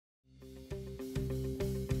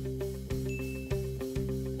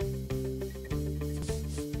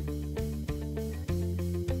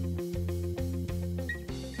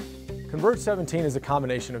CONVERGE17 is a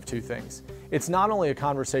combination of two things. It's not only a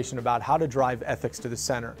conversation about how to drive ethics to the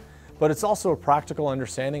center, but it's also a practical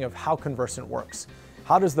understanding of how Conversant works.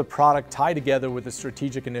 How does the product tie together with the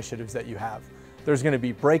strategic initiatives that you have? There's going to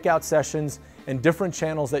be breakout sessions and different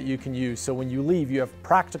channels that you can use, so when you leave, you have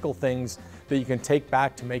practical things that you can take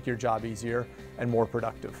back to make your job easier and more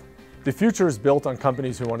productive. The future is built on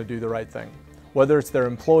companies who want to do the right thing. Whether it's their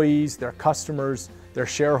employees, their customers, their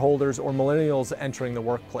shareholders, or millennials entering the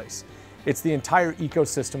workplace. It's the entire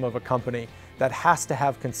ecosystem of a company that has to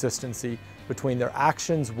have consistency between their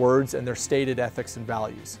actions, words, and their stated ethics and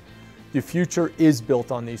values. The future is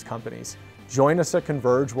built on these companies. Join us at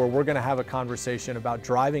Converge, where we're going to have a conversation about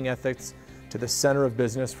driving ethics to the center of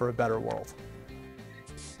business for a better world.